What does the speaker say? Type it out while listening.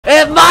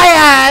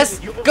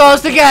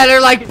goes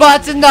together like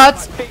butts and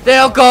nuts. They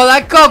don't go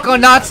like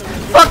coconuts.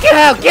 Fucking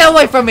hell, get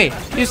away from me,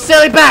 you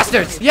silly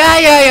bastards.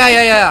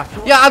 Yeah,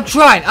 I'm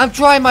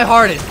trying my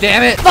hardest,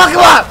 damn it. Fuck him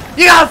up,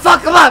 you gotta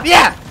fuck him up,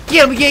 yeah.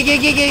 Get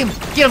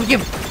him.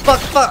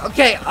 Fuck,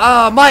 okay,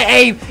 my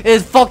aim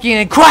is fucking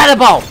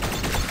incredible.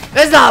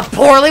 It's not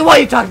poorly, what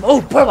are you talking about?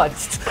 Oh, poor one.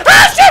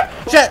 Ah,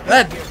 shit.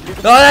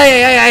 No,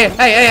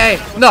 hey,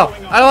 no,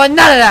 I don't want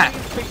none of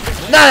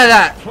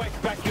that.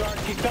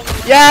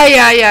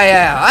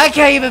 Yeah. I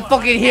can't even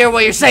fucking hear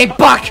what you're saying,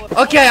 Buck.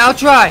 Okay, I'll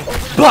try.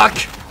 Buck.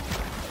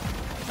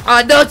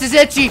 My nose is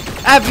itchy.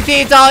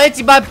 Everything's all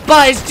itchy. My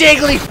butt is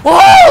jiggly.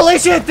 Holy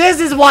shit, this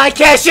is why I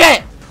can't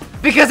shit.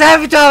 Because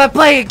every time I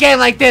play a game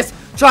like this,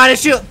 trying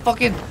to shoot,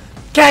 fucking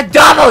can't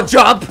double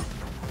jump.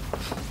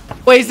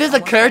 Wait, is this a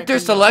character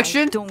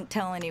selection? Don't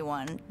tell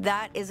anyone.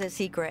 That is a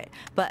secret,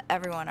 but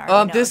everyone already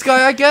knows. This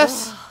guy, I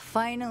guess?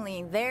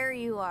 Finally, there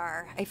you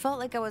are. I felt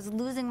like I was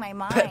losing my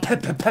mind.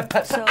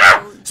 So,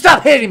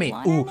 stop hitting me!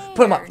 Ooh,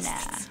 put him up.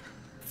 Nah.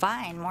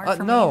 Fine, more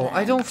for no, me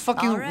I don't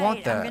fucking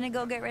want that. I'm gonna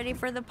go get ready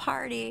for the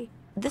party.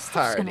 This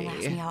stuff's gonna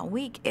last me all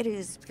week. It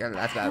is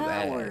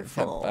powerful.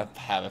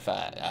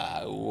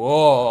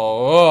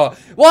 Whoa.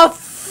 What?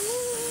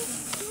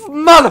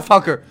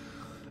 Motherfucker!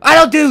 I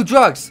don't do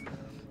drugs.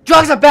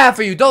 Drugs are bad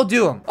for you. Don't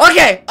do them.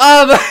 Okay.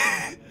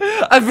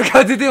 I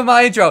forgot to do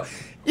my intro.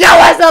 Yo,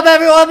 what's up,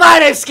 everyone? My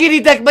name's Skinny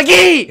Dick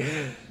McGee,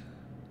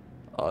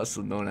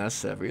 also known as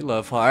Severy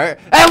Loveheart,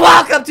 and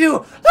welcome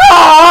to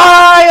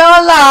High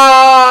on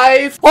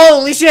Life.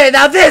 Holy shit!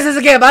 Now this is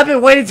a game I've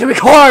been waiting to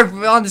record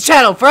on the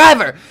channel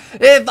forever.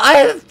 It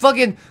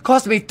fucking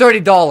cost me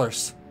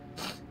 $30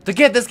 to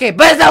get this game,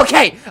 but it's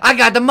okay. I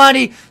got the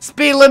money.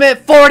 Speed limit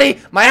 40.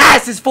 My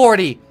ass is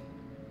 40.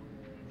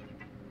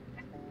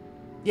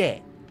 Yeah.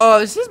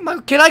 This is my.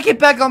 Can I get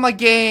back on my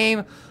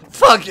game?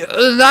 Fuck,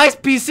 nice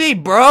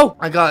PC, bro.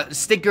 I got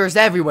stickers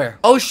everywhere.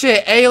 Oh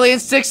shit, Alien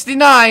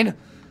 69.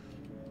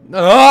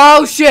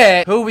 Oh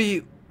shit.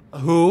 Who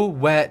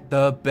wet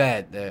the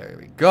bed? There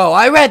we go.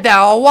 I read that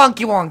all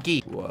wonky.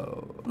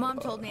 Whoa. Mom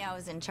told me I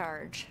was in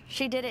charge.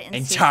 She did it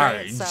in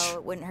secret, so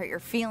it wouldn't hurt your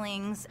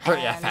feelings.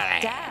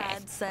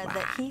 Dad said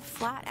that he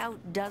flat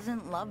out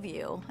doesn't love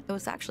you. It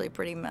was actually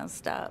pretty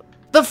messed up.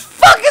 The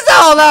fuck is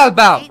all that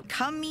about? Hey,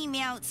 come meet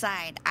me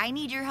outside. I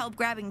need your help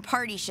grabbing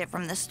party shit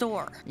from the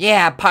store.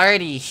 Yeah,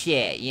 party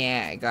shit.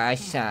 Yeah, I got a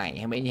sign.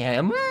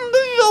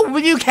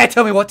 You can't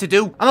tell me what to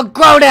do. I'm a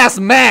grown-ass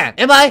man.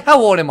 Am I? How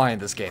old am I in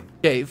this game?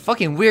 Okay,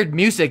 fucking weird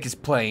music is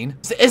playing.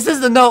 Is this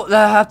the note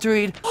that I have to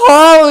read?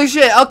 Holy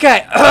shit,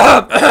 okay.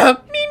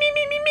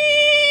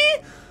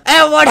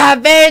 It would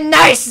have been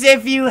nice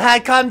if you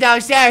had come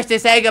downstairs to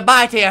say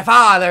goodbye to your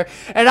father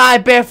and I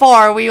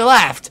before we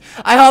left.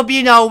 I hope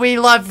you know we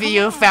love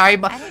you very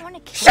much.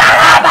 Shut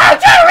up, I'm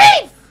trying to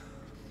read!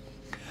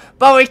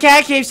 But we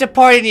can't keep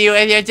supporting you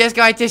if you're just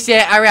going to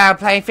sit around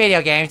playing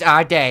video games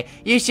all day.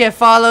 You should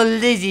follow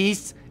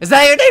Lizzie's. Is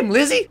that your name,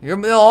 Lizzie?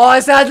 Oh,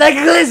 it sounds like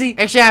Lizzie.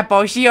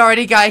 Example, she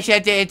already got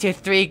accepted into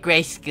 3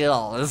 great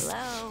skills.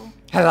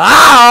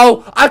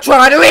 Hello? I'm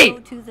trying to read! Go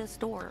to the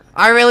store.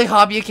 I really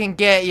hope you can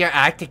get your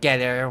act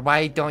together.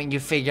 Why don't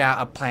you figure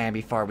out a plan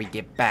before we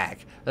get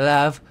back?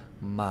 Love,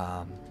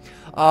 Mom.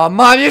 Oh,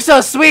 Mom, you're so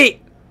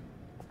sweet!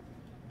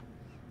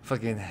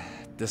 Fucking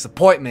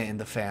disappointment in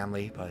the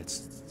family, but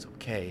it's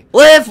okay.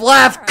 Live,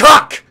 laugh,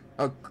 cluck!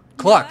 Oh,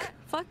 cluck.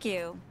 Fuck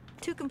you.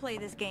 2 can play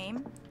this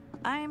game.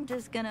 I'm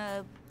just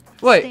gonna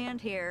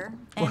stand here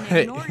and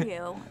ignore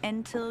you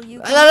until you.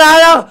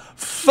 No!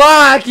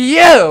 Fuck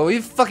you!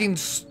 You fucking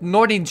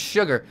snorting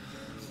sugar.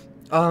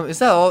 Is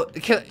that all?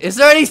 Is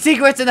there any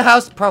secrets in the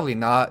house? Probably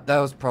not. That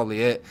was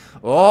probably it.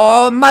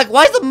 Oh, Mike,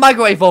 why is the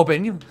microwave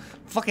open? You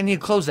fucking need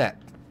to close that.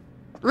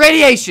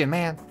 Radiation,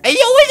 man. Hey, yo,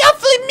 what's up,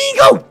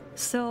 Flamingo?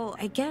 So,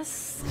 I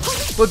guess.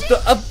 What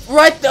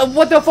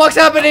the fuck's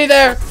happening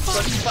there?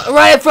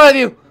 Right in front of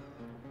you.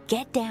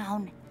 Get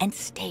down and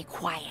stay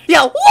quiet.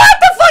 Yeah, what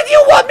the fuck do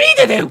you want me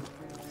to do?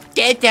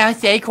 Get down,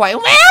 stay quiet.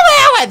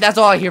 Well. That's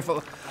all I hear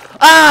for.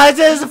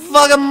 This is a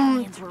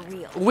fucking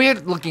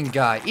weird looking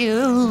guy.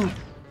 Ew.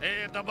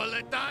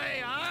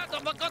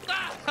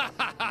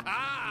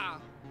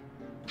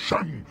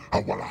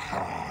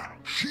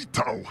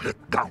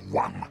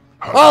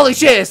 Holy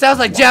shit, it sounds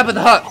like Jabba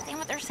the Hutt. Is that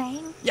what they're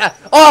saying? Yeah.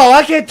 Oh,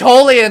 I can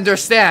totally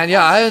understand.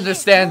 Yeah, I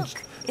understand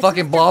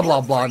fucking blah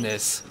blah blah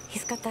this.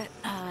 He's got that,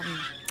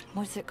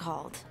 what's it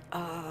called?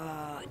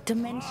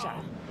 Dementia.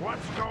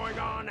 What's going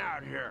on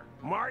out here?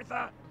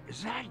 Martha?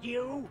 Is that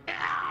you?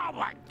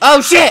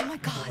 Oh shit! Oh my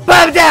God.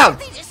 Put him down!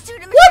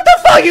 What the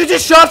fuck? You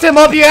just shoved him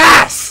up your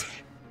ass!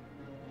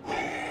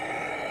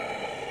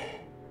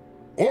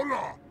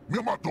 Hola,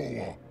 what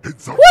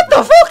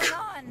the fuck?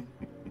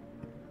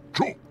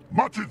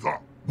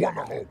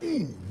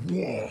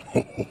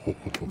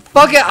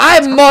 Fuck it, I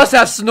must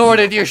have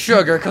snorted your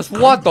sugar, cause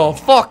what the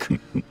fuck?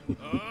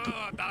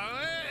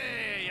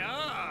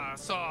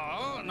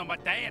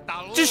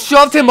 Just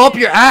shoved him up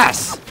your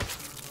ass.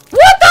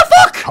 What the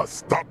fuck?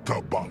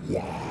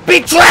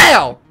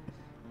 Betrayal!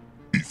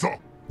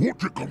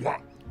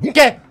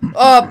 Okay,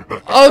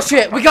 oh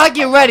shit, we gotta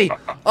get ready.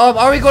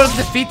 Are we going to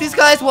defeat these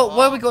guys? What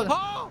are we going to...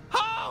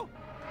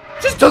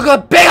 Just took a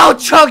big old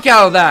chunk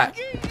out of that.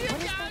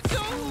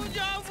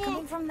 It's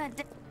coming from that.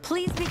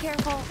 Please be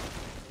careful.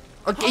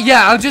 Okay,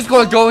 yeah, I'm just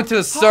gonna go into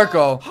the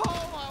circle.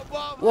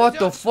 What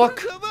the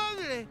fuck?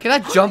 Can I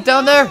jump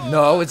down there?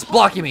 No, it's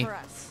blocking me.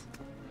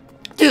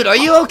 Dude, are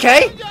you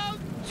okay?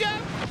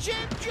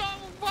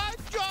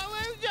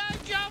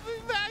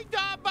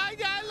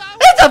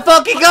 It's a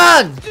fucking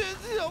gun!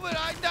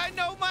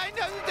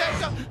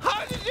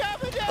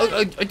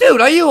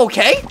 Dude, are you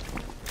okay?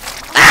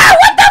 Ah,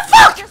 what the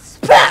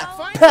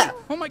fuck?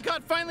 Oh my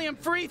god, finally I'm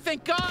free,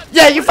 thank god!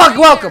 Yeah, you're fucking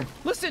welcome!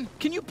 Listen,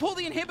 can you pull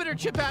the inhibitor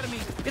chip out of me?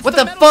 It's What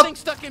the the metal fuck? thing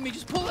stuck in me,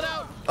 just pull it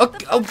out!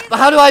 Okay,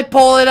 how do I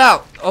pull it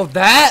out? Oh,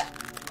 that?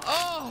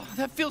 Oh,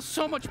 that feels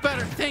so much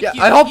better, thank Yeah,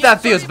 you. I hope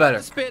that sorry feels about better.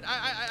 the spit.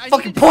 I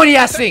Fucking needed to pointy be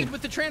ass infected thing.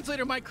 with the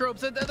translator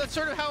microbes, that's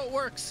sort of how it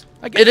works.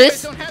 I guess It you is?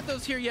 guys don't have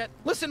those here yet.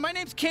 Listen, my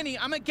name's Kenny,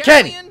 I'm a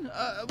Kenny. Galleon.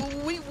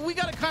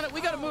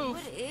 We gotta move.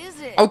 What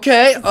is it?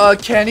 Okay,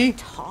 Kenny.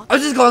 I'm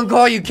just gonna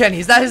call you Kenny.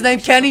 Is that his name,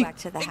 Kenny? Back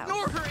to the house.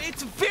 Ignore her,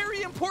 it's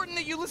very important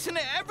that you listen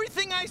to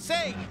everything I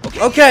say.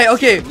 Okay,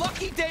 okay. It's a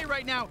lucky day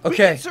right now. We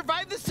Okay. can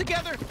survive this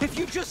together if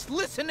you just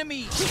listen to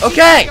me.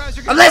 Okay, You guys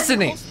are I'm gonna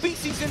listening. turn the whole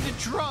species into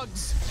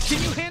drugs.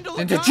 Can you handle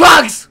a Into gun?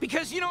 drugs?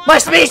 Because you know My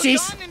I'm kind of a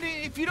species? gun, and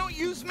if you don't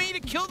use me to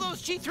kill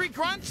those G3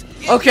 grunts,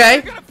 Okay.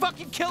 you're gonna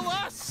fucking kill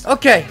us.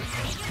 Okay.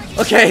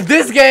 Okay,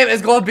 this game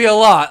is gonna be a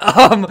lot.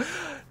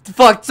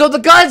 Fuck. So the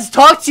guns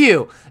talk to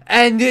you,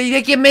 and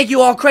they can make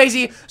you all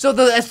crazy. So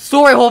the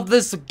story of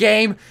this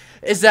game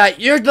is that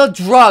you're the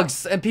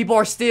drugs, and people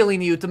are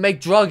stealing you to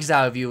make drugs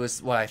out of you,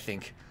 is what I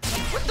think.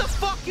 What the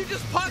fuck? You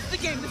just paused the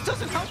game. This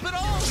doesn't help at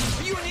all.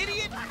 Are you an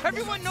idiot?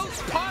 Everyone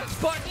knows pause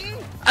button.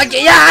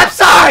 Okay, yeah, I'm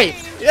sorry!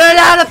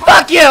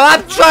 Fuck you!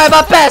 I'm trying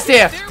my best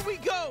here! There we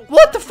go.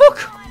 What the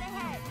fuck?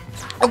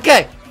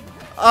 Okay.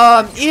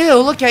 Ew,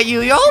 look at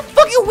you. You're all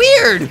fucking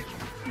weird!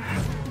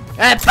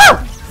 And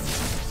boom!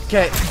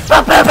 Okay.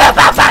 Boom, boom, boom, boom,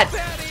 boom! Bad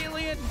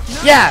alien.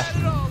 Not Yeah. bad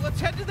at all.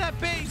 Let's head to that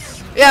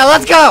base. Yeah,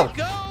 let's go!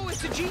 Go.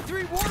 It's a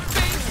G3 war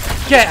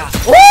base. Okay.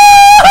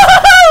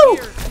 Woo!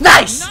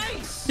 Nice!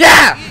 Nice.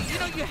 Yeah! You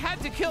know you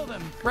had to kill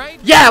them, right?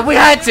 Yeah, we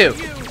had to.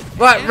 You.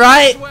 Right, And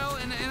right? Well,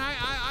 and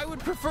I would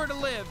prefer to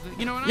live.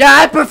 You know. And Yeah,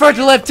 I prefer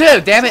to live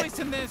too, damn it! Choice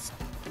in this.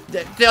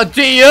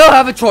 Do you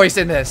have a choice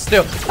in this,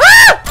 too?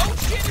 Ah! Oh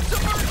shit! It's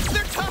a merc.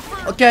 They're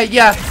tougher. Okay,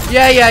 yeah.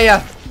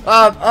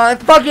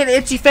 Fucking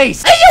itchy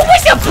face. Hey, you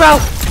wake up,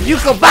 bro! You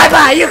go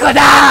bye-bye, you go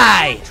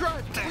die!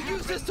 We'll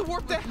use this to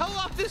warp the hell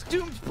off this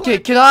doomed Okay,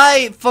 planet. can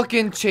I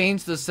fucking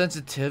change the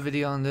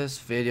sensitivity on this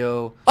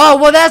video? Oh,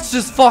 well, that's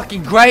just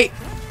fucking great.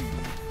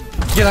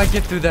 Can I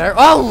get through there?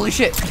 Oh, holy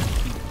shit.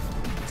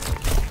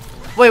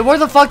 Wait, where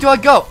the fuck do I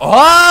go?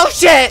 Oh,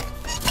 shit.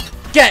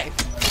 Okay.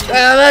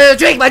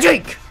 Drink my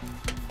drink.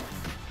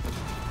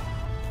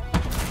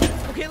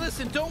 Okay,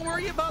 listen, don't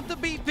worry about the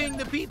beeping.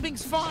 The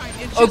beeping's fine.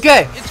 It's just,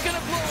 Okay. It's gonna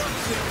blow up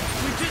soon.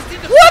 We just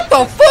need to What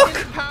the fix it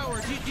fuck? in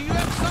power. Do you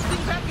have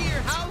something back at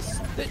your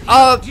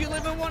house? Do you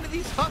live in one of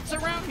these huts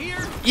around here?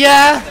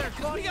 Yeah. There,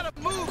 come on, you gotta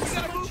move. You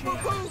gotta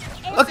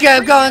move. Okay,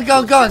 I'm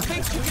going.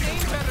 Thanks, you can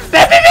aim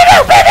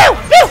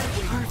better.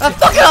 I'm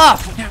fucking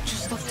off. Now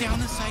just look down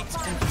the sights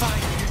and fire.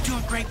 You're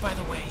doing great, by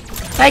the way.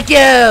 Thank you.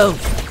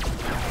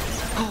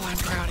 Oh, I'm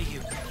proud of you.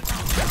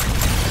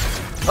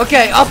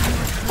 Okay,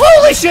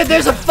 holy shit,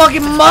 there's a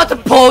fucking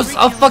multiples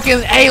of fucking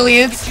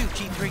aliens. You,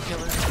 G3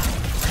 killer.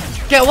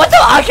 Okay, what the?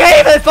 I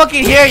can't even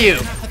fucking hear you.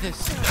 Enough of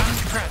this. I'm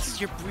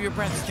impressed. Your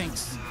breath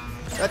stinks.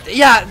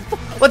 Yeah,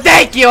 well,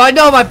 thank you. I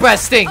know my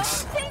breath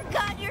stinks. Oh, thank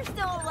God you're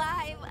still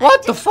alive. What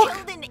I the just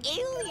fuck? Killed an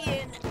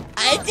alien.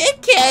 I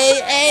did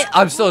kill.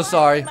 I'm so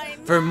sorry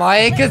for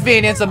my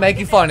inconvenience of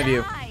making fun of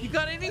you. You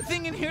got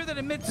anything in here that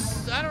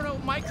emits, I don't know,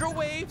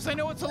 microwaves? I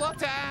know it's a lot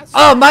to ask.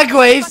 Oh,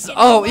 microwaves.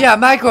 Oh, yeah,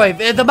 microwave.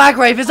 The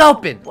microwave is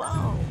open.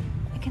 Whoa.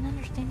 I can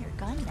understand your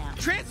gun now.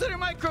 Translator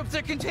microbes,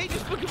 they're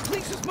contagious, but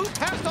please just move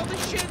past all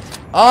this shit.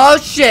 Oh,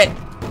 shit.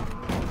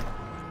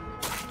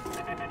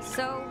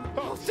 So,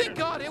 Oh, thank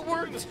God, it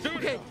worked.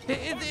 Okay,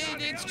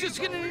 it's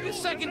just gonna need a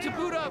second to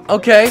boot up.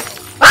 Okay.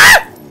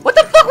 Ah! What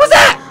the fuck was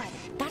that?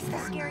 God, that's the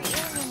scary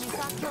alien we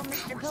saw kill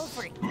Mr.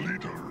 Pilfrey.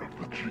 Leader of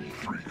the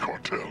G3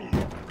 cartel.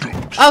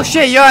 Don't Oh,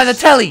 shit, you're on the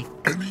telly.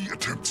 Any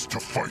attempts to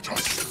fight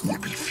us will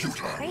be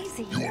futile.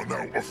 Crazy. You are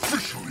now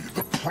officially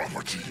the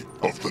property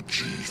of the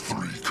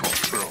G3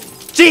 cartel.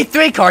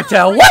 G3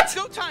 cartel, All right, what?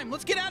 Go time,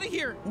 let's get out of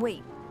here.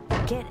 Wait,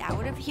 get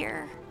out of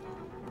here?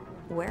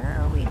 Where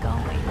are we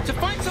going? To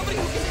find somebody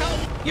who can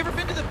help. You ever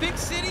been to the big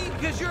city?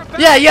 Because you're about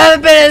Yeah, you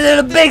haven't been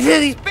in the big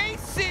city.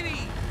 Space city.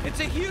 It's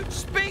a huge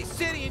space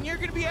city, and you're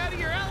gonna be out of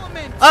your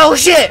element. Oh,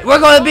 shit, we're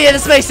going to be in the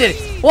space city.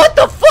 What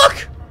the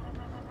fuck?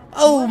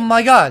 Oh,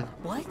 my God.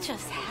 What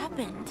just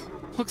happened?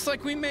 Looks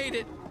like we made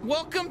it.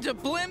 Welcome to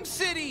Blim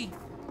City.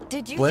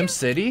 Did you Blim just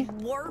City?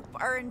 warp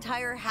our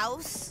entire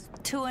house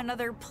To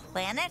another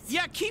planet?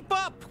 Yeah, keep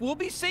up. We'll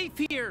be safe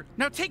here.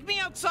 Now take me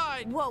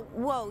outside.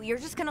 Whoa, you're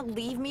just gonna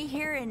leave me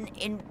here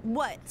in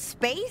what,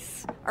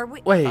 space? Are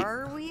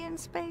we in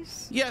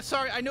space? Yeah,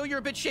 sorry, I know you're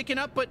a bit shaken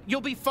up, but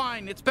you'll be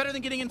fine. It's better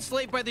than getting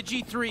enslaved by the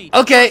G3.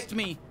 Okay. Trust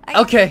me.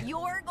 Okay.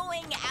 You're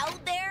going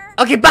out there?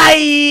 Okay,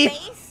 bye!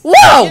 Space?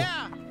 Whoa!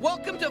 Yeah,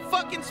 welcome to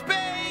fucking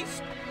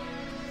space!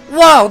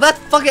 Whoa, that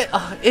fucking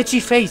itchy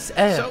face.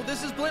 So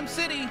this is Blim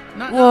City.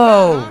 Not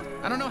Whoa. bad, huh?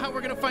 I don't know how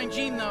we're gonna find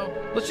Gene though.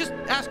 Let's just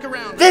ask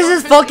around. This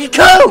is fucking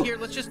cool! Here,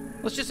 let's just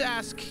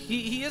ask.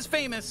 He is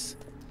famous.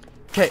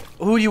 Okay,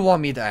 who do you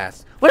want me to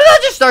ask? What if I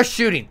just start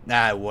shooting? Nah,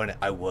 I wouldn't.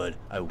 I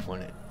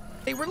wouldn't.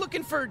 Hey, we're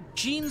looking for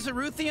Gene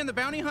Zaruthian, the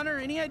bounty hunter.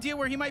 Any idea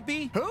where he might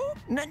be? Who?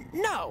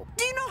 No.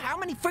 Do you know how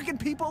many freaking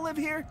people live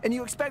here? And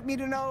you expect me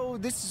to know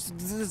this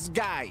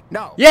guy?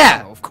 No.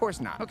 Yeah. No, of course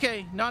not.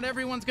 Okay, not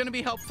everyone's gonna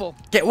be helpful.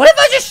 Okay, what if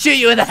I just shoot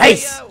you in the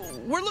face? Hey,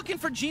 we're looking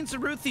for Gene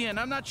Zaruthian.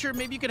 I'm not sure.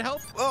 Maybe you could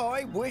help. Oh,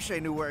 I wish I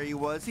knew where he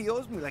was. He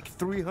owes me like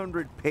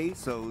 300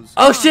 pesos.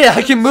 Oh shit,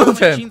 I can move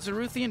him. Gene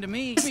Zaruthian to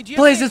me. This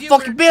place is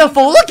fucking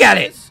beautiful. Look at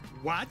it.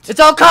 What? It's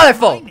all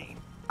colorful.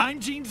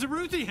 I'm Gene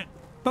Zaruthian.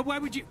 But why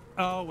would you?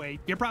 Oh wait,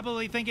 you're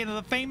probably thinking of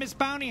the famous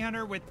bounty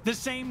hunter with the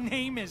same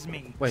name as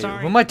me. Wait, sorry,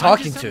 who am I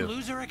talking I'm just to? Some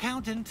loser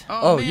accountant.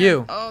 Oh, man.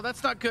 you. Oh,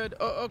 that's not good.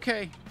 Oh,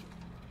 okay.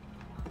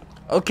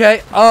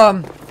 Okay,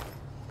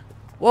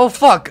 well,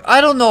 fuck. I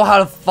don't know how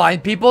to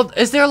find people.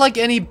 Is there like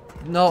any...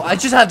 No, I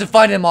just had to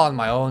find him on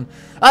my own.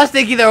 I was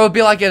thinking there would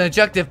be like an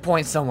objective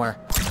point somewhere.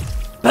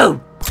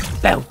 Boom!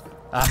 Boom!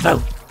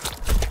 Boom!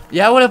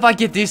 Yeah, what if I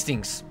get these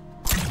things?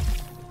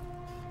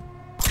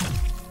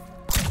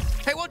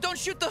 Hey, well, don't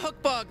shoot the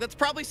hook bug. That's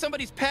probably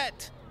somebody's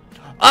pet.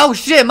 Oh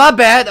shit, my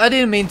bad. I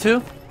didn't mean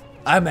to.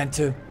 I meant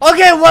to.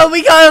 Okay, well,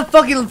 we gotta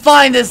fucking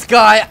find this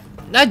guy.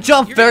 I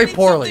jumped very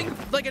poorly.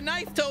 Like a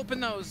knife to open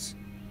those.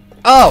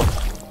 Oh.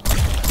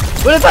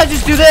 What if I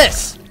just do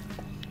this?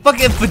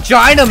 Fucking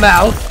vagina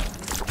mouth.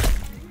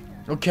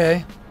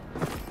 Okay.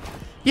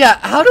 Yeah,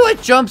 how do I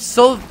jump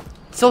so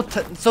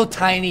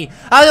tiny?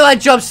 How do I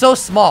jump so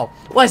small?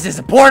 What is this,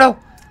 a portal?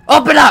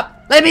 Open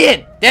up! Let me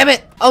in! Damn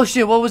it! Oh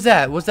shit, what was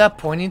that? Was that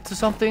pointing to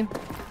something?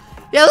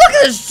 Yeah, look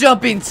at this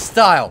jumping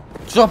style.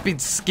 Jumping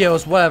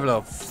skills, whatever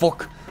the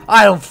fuck.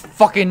 I don't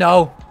fucking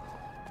know.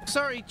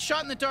 Sorry,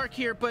 shot in the dark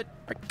here, but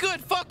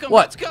good, fuck 'em.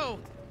 What? Let's go.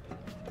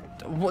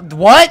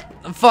 What?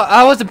 Fuck,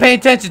 I wasn't paying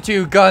attention to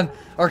you, Gun.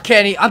 Or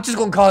Kenny. I'm just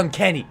gonna call him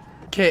Kenny.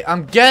 Okay,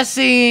 I'm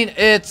guessing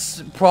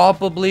it's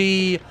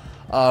probably...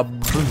 We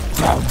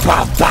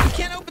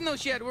can't open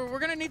those yet. We're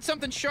gonna need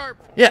something sharp.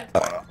 Yeah,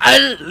 I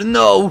don't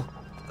know.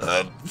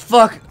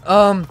 Fuck,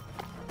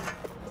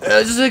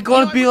 is it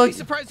gonna be I like... be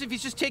surprised if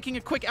he's just taking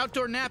a quick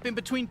outdoor nap in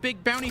between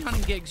big bounty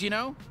hunting gigs, you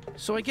know?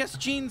 So I guess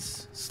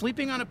Gene's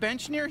sleeping on a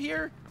bench near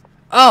here?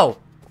 Oh.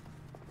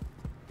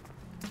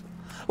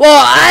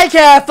 Well, I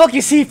can't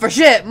fucking see for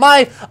shit.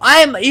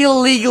 I'm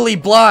illegally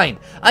blind.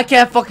 I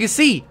can't fucking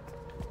see.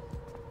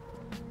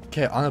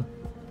 Okay, on a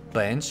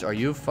bench? Are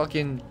you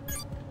fucking...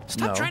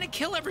 Stop trying to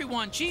kill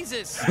everyone,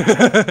 Jesus!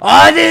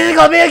 Oh, this is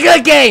gonna be a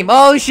good game!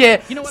 Oh,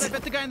 shit! You know what, I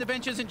bet the guy on the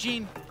bench isn't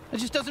Gene. It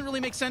just doesn't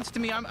really make sense to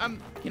me.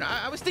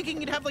 I was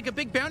thinking you'd have like a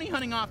big bounty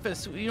hunting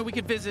office, you know, we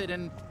could visit,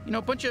 and, you know,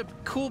 a bunch of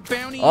cool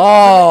bounty...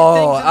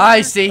 Oh,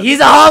 I see.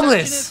 He's a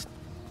homeless!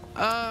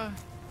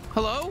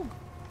 Hello?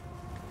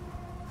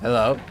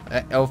 Hello?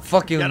 Oh,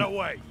 fucking... Get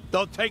away!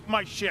 Don't take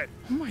my shit!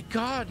 Oh my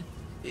god.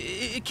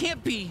 It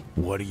can't be.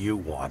 What do you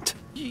want?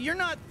 You're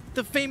not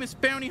the famous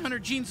bounty hunter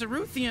Gene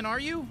Zaruthian, are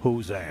you?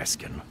 Who's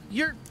asking?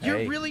 You're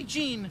Hey. really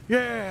Gene.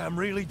 Yeah, I'm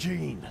really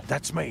Gene.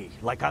 That's me,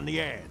 like on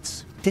the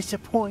ads.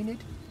 Disappointed?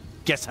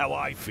 Guess how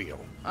I feel.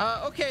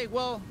 Okay,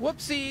 well,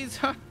 whoopsies.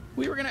 Huh.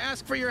 We were gonna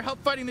ask for your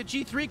help fighting the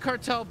G3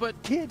 cartel,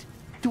 but... Kid,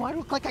 do I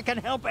look like I can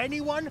help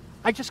anyone?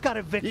 I just got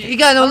evicted. You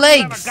got no legs.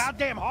 I don't have a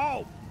goddamn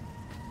home.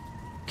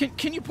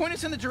 Can you point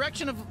us in the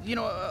direction of, you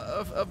know,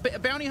 a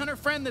bounty hunter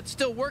friend that's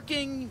still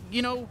working,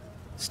 you know,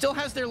 still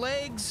has their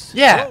legs?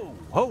 Yeah. Whoa,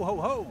 ho,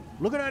 ho, ho.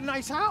 Look at that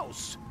nice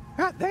house.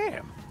 God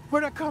damn.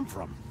 Where'd that come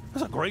from?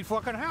 That's a great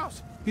fucking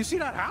house. You see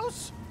that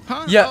house?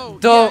 Huh? Yeah, oh,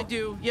 don't- yeah,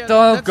 I do. Yeah,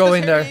 don't go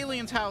in that's there.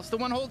 alien's house, the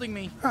one holding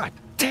me. God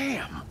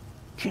damn.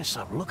 Can't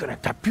stop looking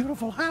at that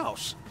beautiful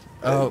house.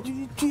 Oh.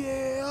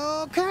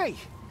 Yeah, okay.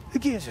 The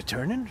gears are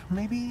turning.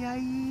 Maybe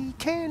I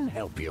can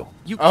help you.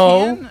 You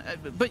Oh. can?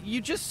 But you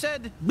just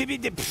said...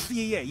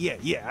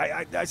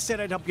 Yeah. I said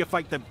I'd help you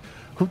fight the...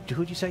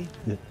 Who'd you say?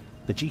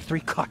 The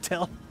G3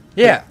 cartel?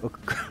 Yeah.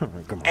 Come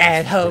on,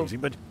 And this is ho. crazy,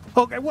 but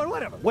okay, well,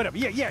 whatever.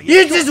 Yeah.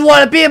 You sure. just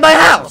want to be in my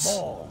house!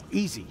 Oh,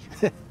 easy.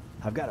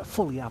 I've got a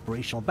fully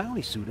operational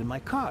bounty suit in my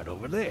cart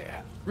over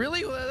there.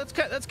 Really? Well,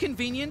 that's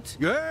convenient.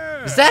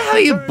 Yeah. Is that how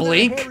you Turn that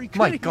blink? hairy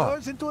My kid of God.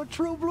 yours into a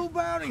true blue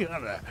bounty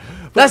hunter.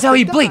 That's But how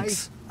he to die,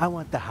 blinks. I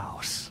want the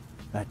house.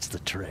 That's the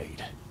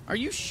trade. Are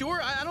you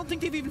sure? I don't think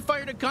they've even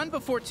fired a gun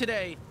before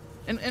today.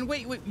 And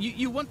wait,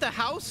 you want the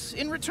house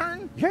in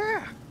return?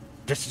 Yeah.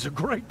 This is a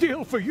great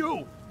deal for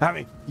you. I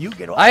mean, you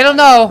get all I don't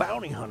that know.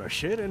 bounty hunter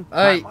shit, and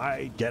I- I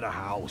might get a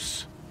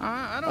house.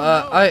 I don't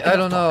know. I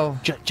don't know.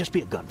 Just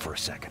be a gun for a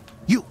second.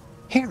 You,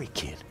 hairy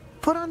kid,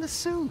 Put on the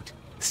suit.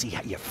 See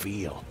how you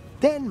feel.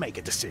 Then make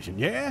a decision,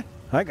 yeah?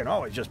 I can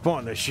always just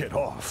pawn this shit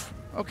off.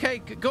 Okay,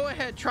 go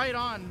ahead. Try it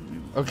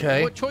on.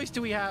 Okay. What choice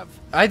do we have?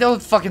 I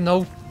don't fucking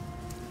know.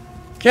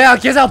 Okay, I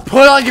guess I'll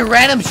put on your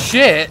random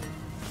shit.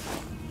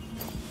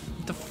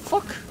 What the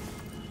fuck?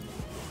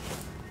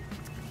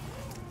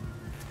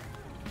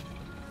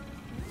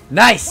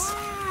 Nice.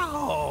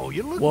 Wow,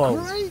 you look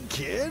Whoa. great,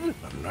 kid.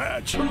 A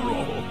natural.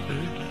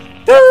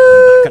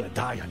 You're not gonna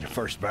die on your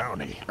first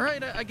bounty. All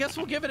right, I guess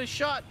we'll give it a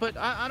shot, but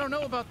I don't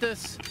know about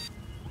this.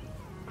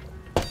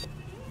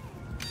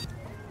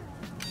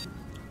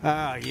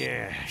 Ah,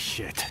 yeah,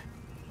 shit.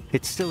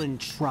 It's still in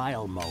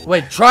trial mode.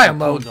 Wait, trial I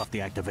mode? pulled off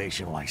the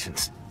activation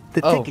license.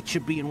 The Oh. ticket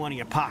should be in one of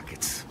your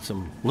pockets.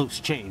 Some loose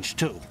change,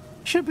 too.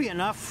 Should be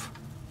enough.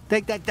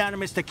 Take that down to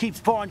Mr. Keith's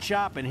pawn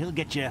shop, and he'll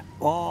get you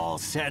all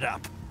set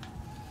up.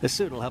 The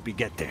suit will help you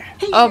get there.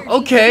 Hey there,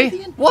 okay.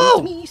 Champion. Whoa.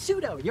 It's me,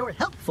 Pseudo, your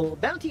helpful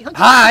bounty hunter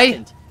Hi.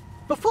 assistant.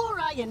 Before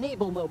I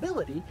enable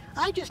mobility,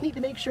 I just need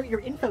to make sure your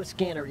info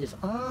scanner is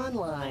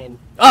online.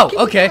 Oh, Can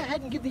okay. you go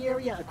ahead and give the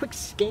area a quick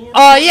scan?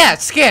 Yeah,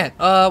 scan.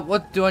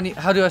 What do I need?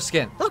 How do I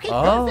scan? Okay,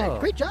 Oh. perfect.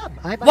 Great job.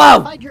 I've Wow.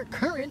 identified your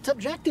current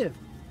objective.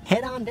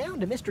 Head on down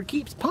to Mr.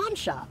 Keith's pawn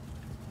shop.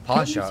 Pawn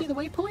Can shop. you see the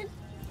waypoint?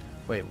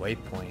 Wait,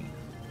 waypoint.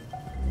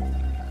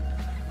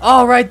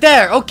 Oh, right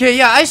there. Okay,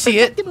 yeah, I see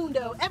it.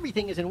 Perfectamundo,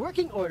 everything is in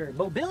working order.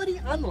 Mobility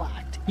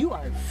unlocked. You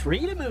are free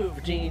to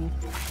move, Gene.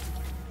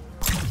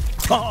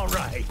 All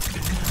right.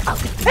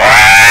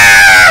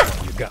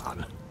 You're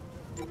gone.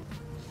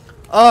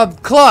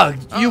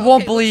 Clug, you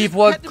won't okay, believe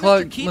let's what just head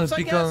to Mr. Clug Keith's, must I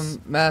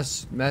become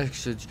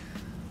message.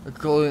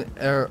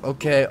 Error.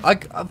 Okay, I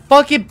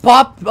fucking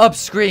pop up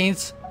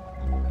screens.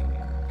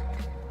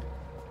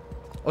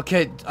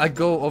 Okay, I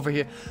go over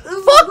here.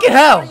 Fucking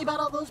hell! Sorry about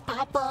all those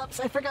pop-ups.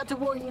 I forgot to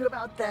warn you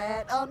about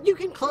that. You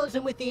can close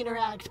them with the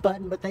interact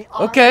button, but they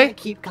are gonna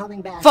keep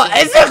coming back.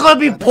 Is there gonna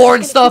be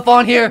porn stuff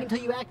on here? Until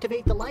you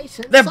activate the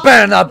license. There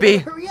better not be.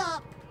 Hurry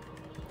up.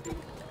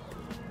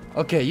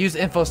 Okay, use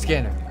info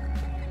scanner.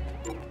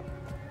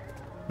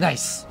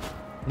 Nice.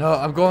 No,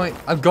 I'm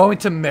going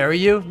to marry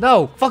you?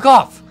 No, fuck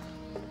off.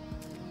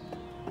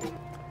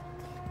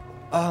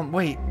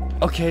 Wait.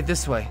 Okay,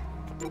 this way.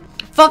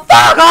 Fuck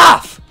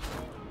off!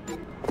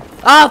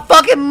 Ah,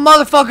 fucking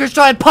motherfuckers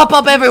trying to pop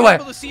up everywhere.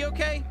 Able to see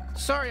okay?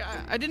 Sorry,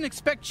 I didn't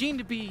expect Gene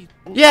to be.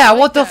 Yeah, like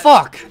what the that.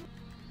 fuck?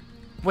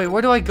 Wait,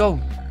 where do I go?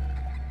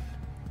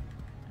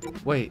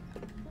 Wait.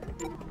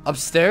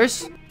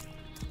 Upstairs?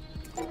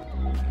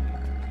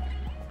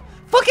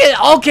 Fucking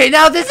okay,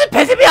 now this is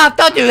pissing me off.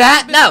 Don't do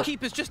that. Mr. No.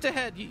 Keep is just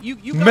ahead. You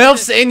got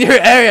MILFs this. in your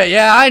area.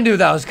 Yeah, I knew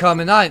that was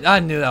coming. I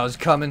knew that was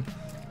coming.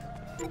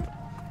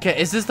 Okay,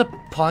 is this the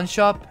pawn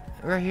shop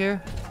right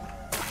here?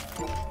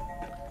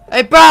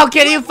 Hey, bro,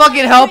 can you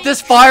fucking help?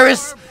 This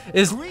virus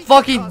is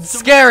fucking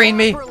scaring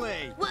me.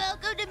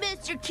 Welcome to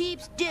Mr.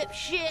 Keith's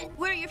dipshit.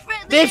 We're your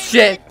friendly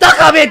Dipshit. Don't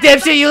call me a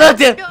dipshit. You look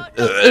dip.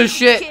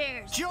 Shit.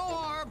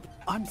 Jorb!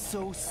 I'm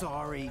so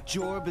sorry.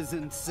 Jorb is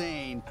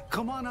insane.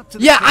 Come on up to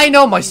the Yeah, I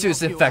know my table,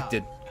 suit's help you out.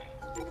 infected.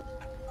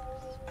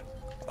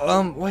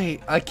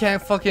 Wait, I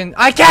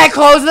can't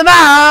close them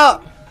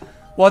out.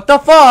 What the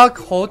fuck?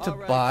 Hold to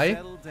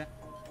buy.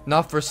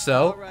 Not for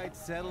sale. Alright,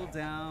 settle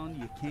down.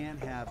 You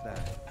can't have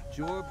that.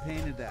 Jorb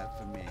painted that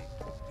for me.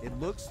 It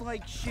looks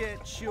like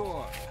shit,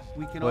 sure.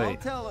 We can all Wait.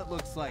 tell it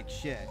looks like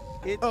shit.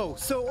 Oh,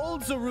 so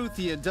old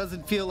Zaruthian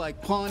doesn't feel like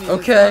pawning his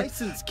Okay.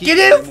 license key Can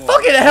you anymore.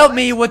 fucking help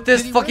me with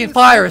this Did he fucking raise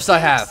virus I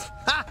stakes? have?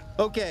 Ha!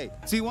 Okay,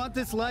 so you want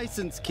this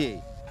license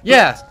key?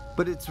 Yeah.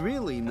 But it's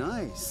really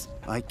nice.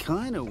 I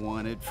kind of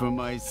want it for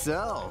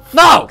myself.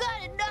 No!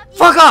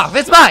 Fuck off!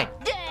 It's mine!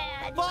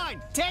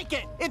 Fine, take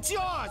it. It's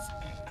yours.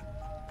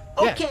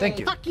 Yeah, Okay, thank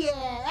you. fuck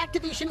yeah,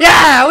 activation.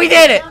 Yeah, we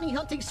did it! Bounty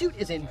hunting suit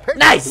is in perfect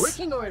Nice!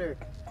 working order.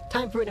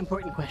 Time for an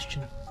important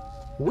question.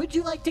 Would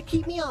you like to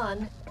keep me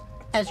on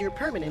as your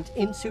permanent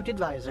in-suit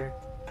advisor?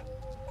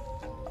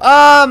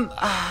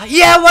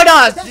 Yeah, why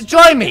not?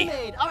 Join me!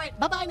 All right,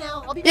 bye-bye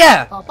now. I'll be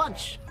Yeah. back. A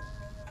bunch.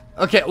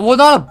 Okay, well,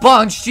 not a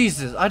bunch.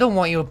 Jesus, I don't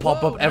want you to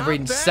pop Whoa, up every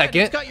not bad.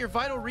 second. It's got your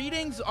vital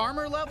readings,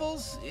 armor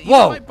levels,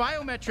 Whoa. even my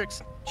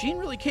biometrics. Gene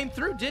really came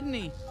through, didn't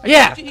he? I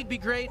Yeah. told you he'd be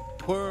great.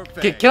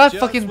 Perfect. Can I Just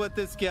fucking- what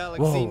this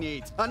galaxy Whoa.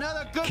 needs.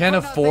 Another good Can't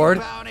for nothing afford?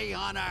 bounty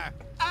hunter.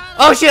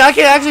 Oh shit, I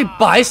can actually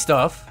buy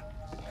stuff.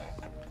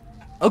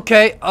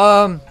 Okay,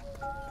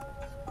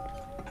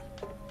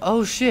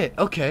 oh shit,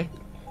 okay.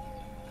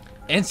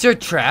 Insert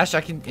trash,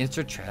 I can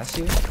insert trash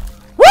here.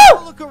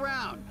 Woo! Look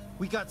around.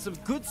 We got some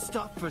good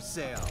stuff for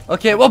sale.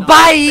 Okay, well, Not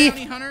bye!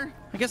 Bounty hunter.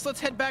 I guess let's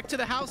head back to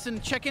the house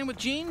and check in with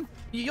Gene.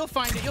 You'll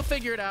find it. You'll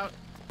figure it out.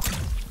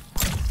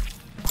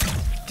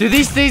 Do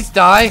these things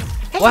die?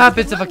 Hey, What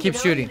happens you if I can keep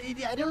run, shooting?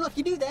 I don't know if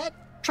you do that.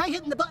 Try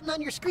hitting the button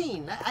on your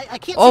screen. I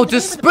can't. Oh,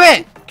 just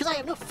sprint! Because I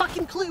have no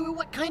fucking clue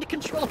what kind of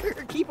controller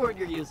or keyboard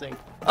you're using.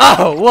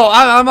 Oh, well,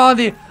 I'm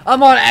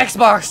on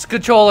Xbox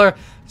controller.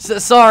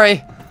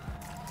 Sorry.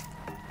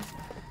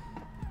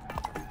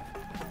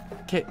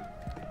 Okay.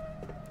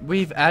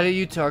 We've added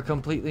you to our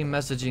completely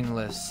messaging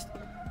list.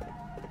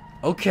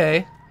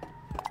 Okay.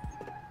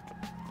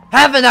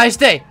 Have a nice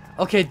day.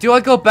 Okay, do I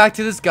go back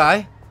to this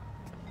guy?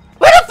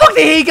 Where the fuck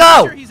did he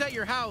go? Sure, he's at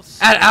your house.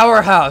 At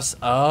our house.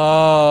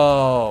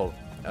 Oh.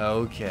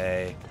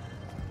 Okay.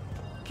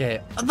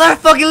 Okay. They're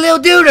fucking little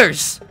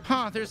duders.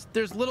 Huh?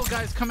 There's little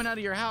guys coming out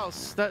of your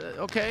house. That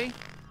okay?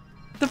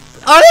 Are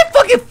they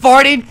fucking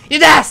farting? You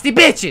nasty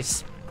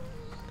bitches.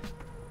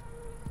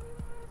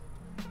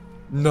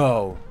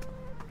 No.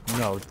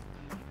 No.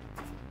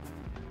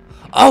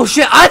 Oh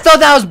shit, I thought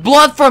that was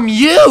blood from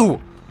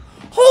you!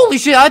 Holy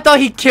shit, I thought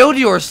he killed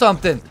you or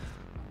something.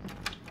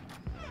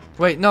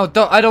 Wait, no,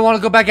 I don't want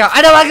to go back out.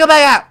 I don't want to go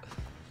back out!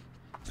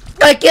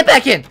 Hey, get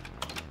back in!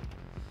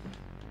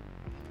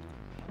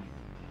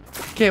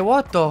 Okay,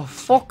 what the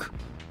fuck?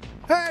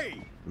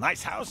 Hey!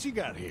 Nice house you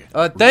got here.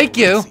 Thank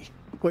you.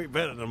 Way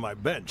better than my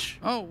bench.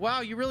 Oh,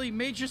 wow, you really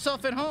made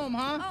yourself at home,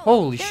 huh? Oh,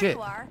 holy shit.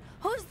 You are.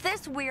 Who's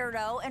this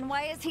weirdo, and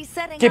why is he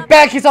setting Get up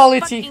back, he's all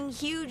itchy. fucking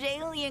huge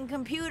alien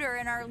computer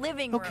in our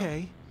living room?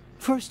 Okay,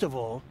 first of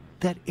all,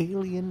 that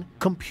alien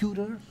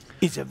computer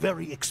is a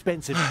very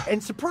expensive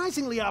and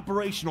surprisingly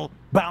operational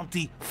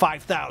Bounty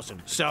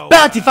 5000. So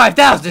Bounty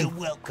 5000. You're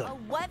welcome. A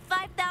what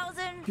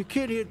 5,000? Your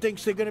kid here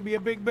thinks they're gonna be a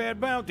big bad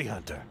bounty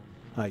hunter.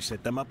 I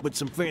set them up with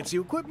some fancy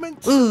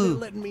equipment. Ooh. They're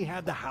letting me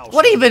have the house.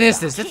 What even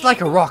is this? It's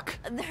like a rock.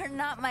 They're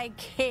not my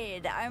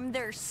kid. I'm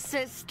their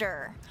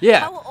sister. Yeah.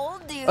 How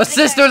old do you A think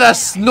sister I that am?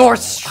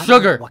 snorts I don't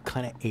sugar. know what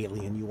kind of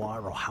alien you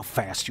are or how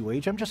fast you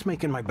age. I'm just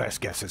making my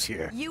best guesses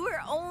here. You were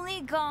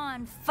only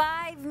gone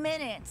 5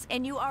 minutes,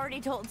 and you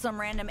already told some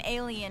random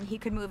alien he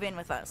could move in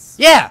with us.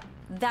 Yeah.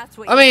 That's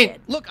what I you mean-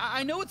 did. Look,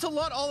 I know it's a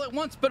lot all at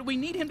once, but we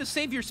need him to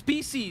save your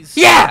species.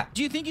 Yeah.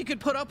 Do you think you could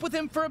put up with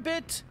him for a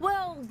bit?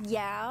 Well,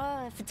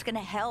 yeah, if it's gonna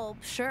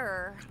help,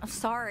 sure. I'm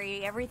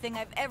sorry, everything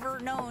I've ever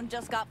known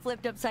just got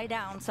flipped upside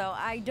down, so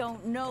I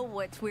don't know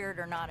what's weird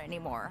or not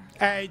anymore.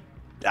 Hey,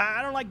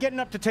 I don't like getting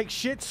up to take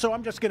shit, so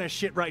I'm just gonna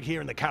shit right here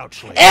in the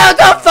couch lane. Ew,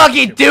 don't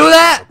fucking do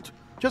that!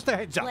 Just a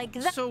heads up. Like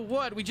that. So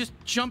what? We just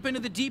jump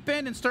into the deep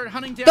end and start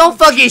hunting down. Don't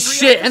fucking G3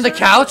 shit in the officers,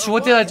 couch. or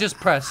What did I just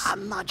press?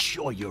 I'm not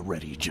sure you're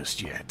ready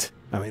just yet.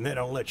 I mean, they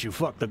don't let you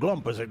fuck the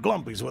Glumpers at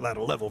Glumpies without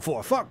a level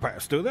 4 fuck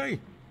pass, do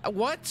they?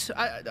 What?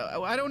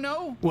 I don't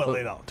know. Well,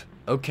 they don't.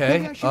 Okay,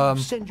 Maybe I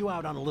should send you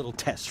out on a little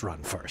test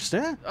run first,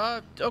 eh?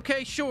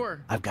 Okay,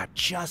 sure. I've got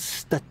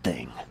just the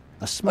thing.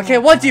 A small Okay,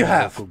 what do you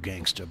have? local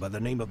gangster by the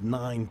name of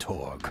Nine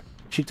Torg.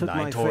 She took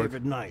my Torg.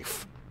 favorite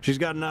knife. She's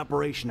got an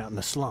operation out in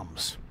the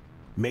slums.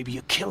 Maybe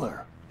you kill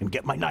her and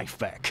get my knife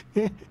back.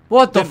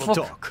 What the Then we'll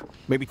fuck? talk.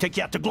 Maybe take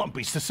you out to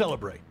Glumpies to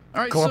celebrate.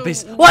 All right,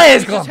 Glumpies. so What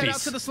is we just head out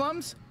Glumpies? to the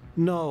slums?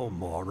 No,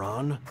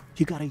 moron.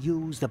 You gotta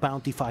use the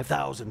Bounty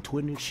 5000 to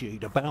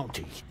initiate a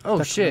bounty. Oh,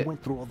 That's shit. what I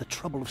went through all the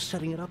trouble of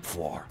setting it up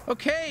for.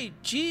 Okay,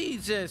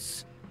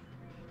 Jesus.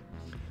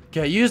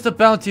 Okay, use the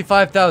Bounty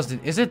 5000.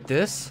 Is it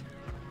this?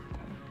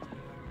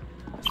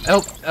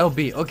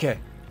 LB, okay.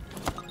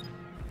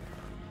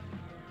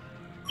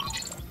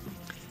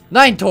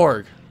 9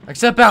 Torg.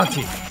 Accept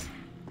bounty.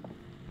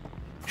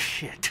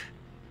 Shit.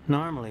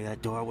 Normally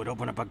that door would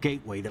open up a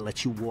gateway that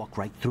lets you walk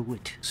right through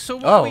it. So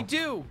what do Oh. we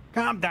do?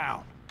 Calm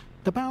down.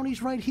 The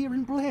bounty's right here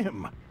in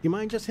Blim. You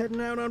mind just heading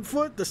out on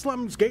foot? The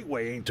slums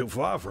gateway ain't too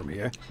far from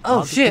here. Oh, I'll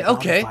get shit, the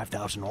Bounty okay.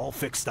 5000 all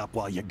fixed up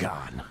while you're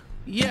gone.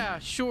 Yeah,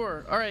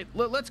 sure. All right,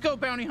 let's go,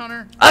 bounty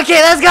hunter.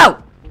 Okay, let's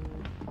go!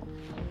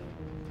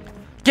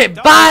 Okay,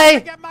 Don't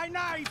bye! get my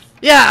knife!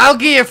 Yeah, I'll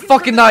get your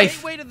fucking knife.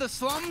 Gateway to the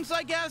slums,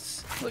 I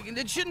guess. Look,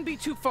 it shouldn't be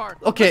too far.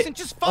 Okay, Listen,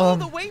 just follow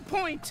the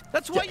waypoint.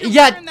 That's why you're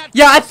yeah, wearing that.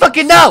 yeah, I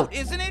fucking know.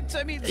 Isn't it?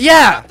 I mean,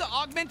 Yeah. it's got the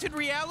augmented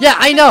reality. Yeah,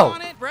 I thing know.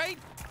 On it, right?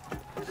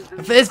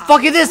 It's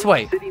fucking this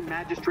way. City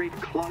Magistrate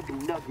Clug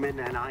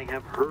Nugman, and I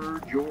have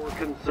heard your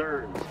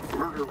concerns.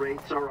 Murder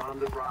rates are on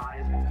the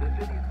rise. The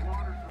city's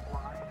water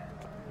supply.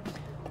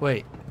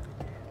 Wait.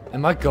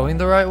 Am I going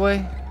the right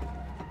way?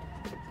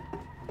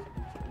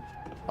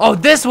 Oh,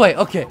 this way.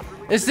 Okay.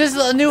 Is this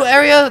a new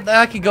area that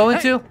I can go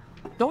into?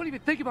 Don't even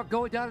think about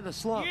going down to the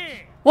slums. Yeah.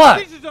 What?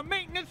 This is a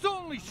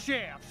maintenance-only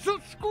shaft, so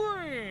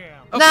scram.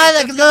 Nah,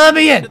 let's let go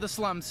me in. To the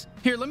slums.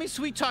 Here, let me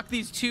sweet talk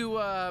these two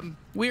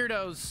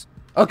weirdos.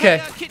 Okay.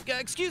 Hey, kid,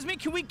 excuse me,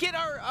 can we get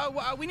our?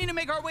 We need to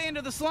make our way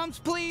into the slums,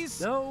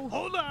 please. No.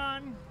 Hold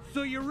on.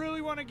 So you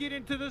really want to get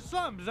into the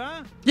slums,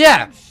 huh?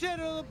 Yeah. Then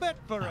settle a bet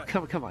for us.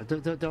 Come on.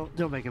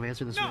 Don't make him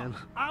answer this, No, man.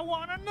 I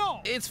want to know.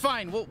 It's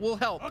fine. We'll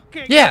help.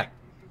 Okay. Yeah.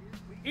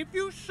 If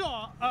you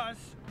saw us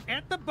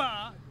at the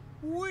bar,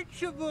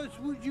 which of us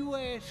would you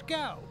ask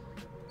out?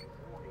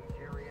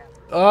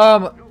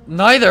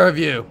 Neither of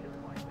you.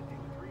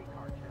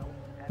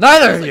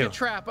 Neither of It's like you. a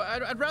trap.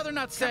 I'd rather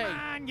not say. Come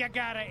on, you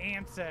gotta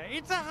answer.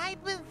 It's a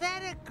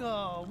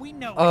hypothetical. We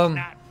know Um, it's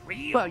not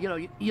real. Well,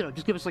 you know,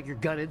 just give us like your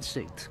gut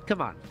instinct.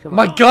 Come on.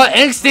 My gut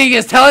instinct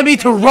is telling me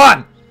to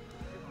run.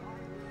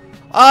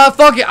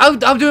 Fuck it.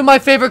 I'm doing my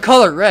favorite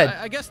color, red.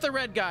 I guess the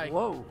red guy.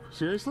 Whoa,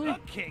 seriously?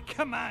 Okay,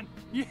 come on.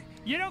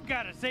 You don't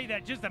gotta say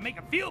that just to make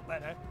him feel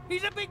better.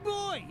 He's a big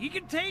boy. He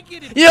can take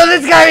it. You know,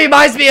 this guy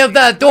reminds me of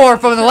that door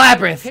from the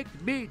labyrinth. They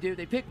picked me, dude.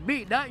 They picked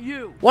me, not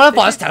you. One of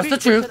They us picked tells me. the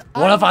They truth. said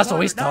One I'm of us the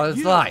always hunter, not tells a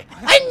you. lie.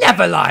 I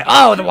never lie.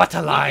 Oh, what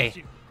a lie.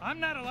 I'm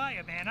not a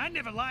liar, man. I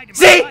never lied to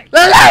my See? life. The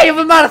liar,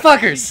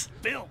 motherfuckers!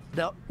 Bill.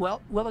 No,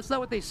 well, that's not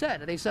what they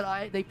said. They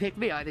said they picked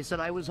me. They said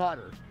I was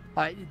hotter.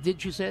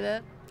 Didn't you say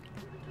that?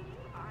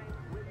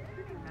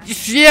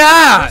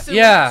 Yeah, Listen,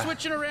 yeah. We're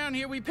switching around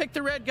here. We picked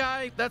the red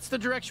guy. That's the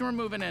direction we're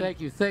moving in.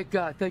 Thank you. Thank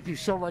God. Thank you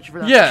so much for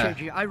that. Yeah.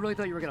 Changing. I really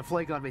thought you were gonna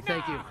flake on me.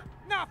 Thank you.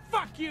 No,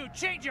 fuck you.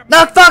 Change your No,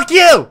 mind. fuck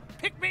you!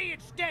 Pick me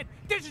instead.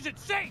 This is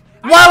insane.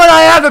 Why would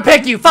I ever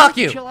pick you? Fuck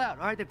you! Chill out.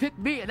 All right, they picked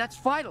me, and that's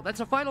final.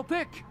 That's a final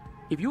pick.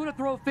 If you want to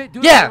throw a fit, do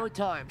it Yeah. one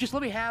time. Just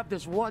let me have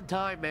this one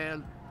time,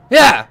 man.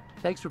 Yeah!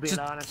 Thanks for being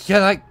Just- honest.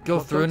 Can I go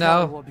Look, through don't tell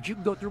now? anyone, but you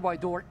can go through my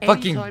door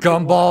Fucking anytime you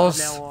want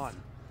gumballs. from now on.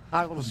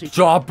 I want to see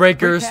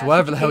Jawbreakers, Free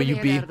whatever the passage hell in you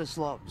and be. out of the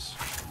slums.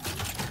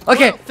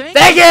 Okay, Well,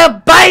 thank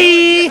you,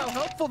 bye! How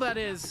helpful that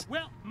is.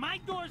 Well, my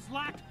door's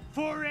locked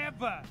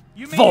forever.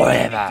 You may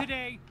Forever. leave it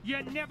today.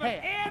 You're never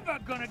ever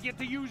gonna get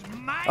to use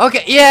my.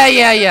 Okay,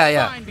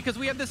 yeah. Fine, because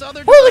we have this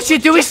other. Holy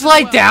shit, do we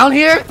slide down I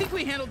here? think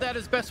we handled that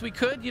as best we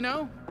could, you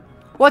know?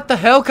 What the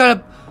hell kind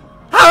of...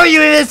 How are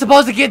you even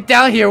supposed to get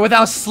down here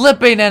without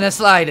slipping and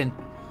sliding?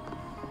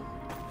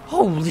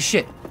 Holy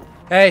shit.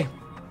 Hey,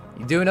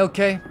 you doing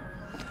okay?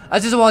 I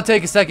just want to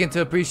take a second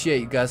to appreciate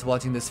you guys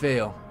watching this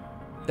video.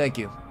 Thank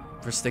you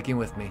for sticking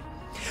with me.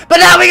 But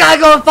now we gotta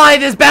go and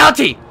find this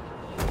bounty!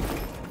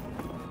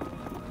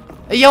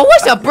 Hey, yo,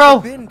 what's up, bro?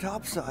 Been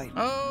topside.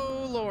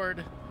 Oh,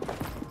 Lord.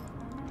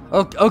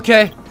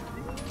 Okay.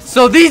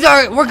 So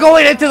we're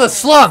going into the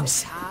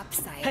slums.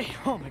 Hey,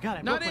 oh my god,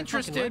 I Not broke my fucking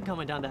interested. leg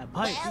coming down that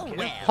pipe.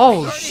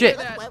 Oh shit.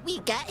 What we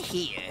got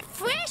here?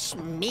 Fresh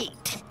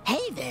meat. Hey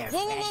there,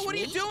 Whoa, fresh what are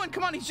you meat. doing?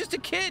 Come on, he's just a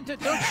kid. Don't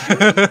You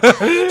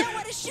don't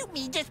want to shoot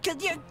me just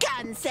because your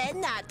gun said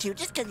not to,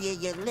 just because you're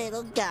your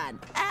little gun.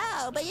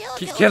 Oh, but you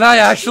look Can I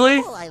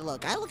actually? I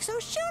look so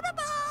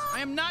shootable. I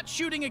am not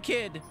shooting a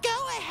kid.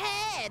 Go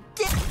ahead.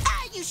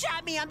 You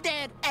shot me, I'm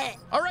dead.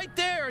 All right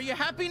there, are you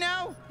happy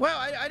now? Well,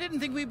 I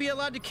didn't think we'd be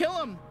allowed to kill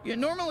him.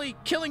 Normally,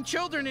 killing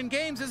children in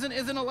games isn't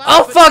allowed.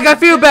 Oh but fuck, I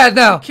feel bad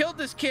now. we killed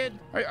this kid.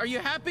 Are you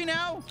happy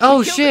now? Oh,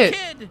 We killed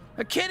shit.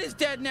 A kid is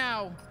dead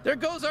now. There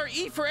goes our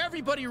E for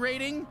everybody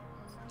rating.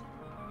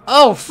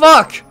 Oh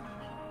fuck.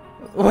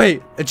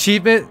 Wait,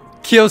 achievement?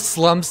 Kill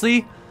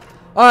Slumsy?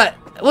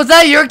 Was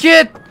that your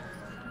kid?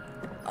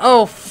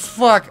 Oh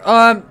fuck.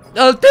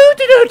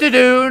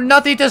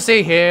 Nothing to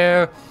see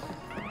here.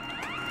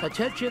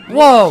 Attention,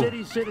 Whoa.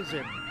 city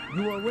citizen.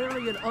 You are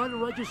wearing an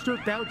unregistered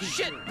bounty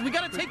Shit, shirt. we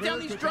gotta take down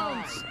these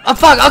drones. Oh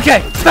fuck,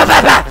 okay.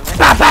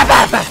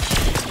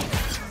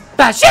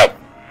 Shit!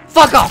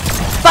 Fuck off!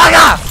 Fuck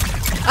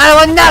off! I don't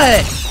want none of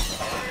it!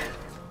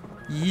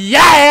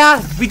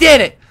 Yeah! We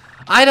did it!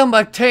 Item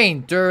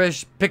obtained,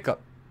 Durish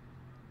pickup.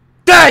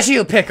 Durish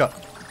shield pickup!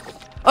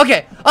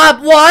 Okay,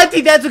 well I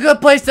think that's a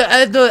good place to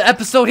end the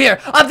episode here.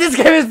 This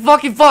game is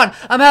fucking fun.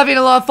 I'm having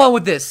a lot of fun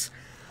with this.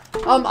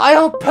 I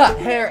hope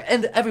hair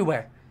and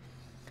everywhere.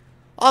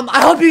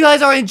 I hope you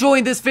guys are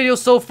enjoying this video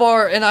so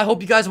far, and I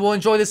hope you guys will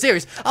enjoy the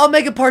series. I'll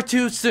make a part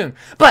 2 soon.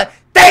 But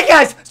thank you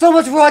guys so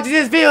much for watching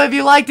this video. If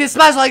you liked it,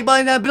 smash the like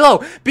button down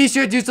below. Be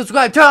sure to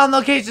subscribe, turn on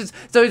notifications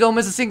so you don't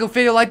miss a single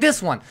video like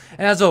this one.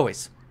 And as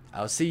always,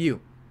 I'll see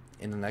you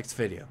in the next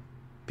video.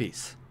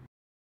 Peace.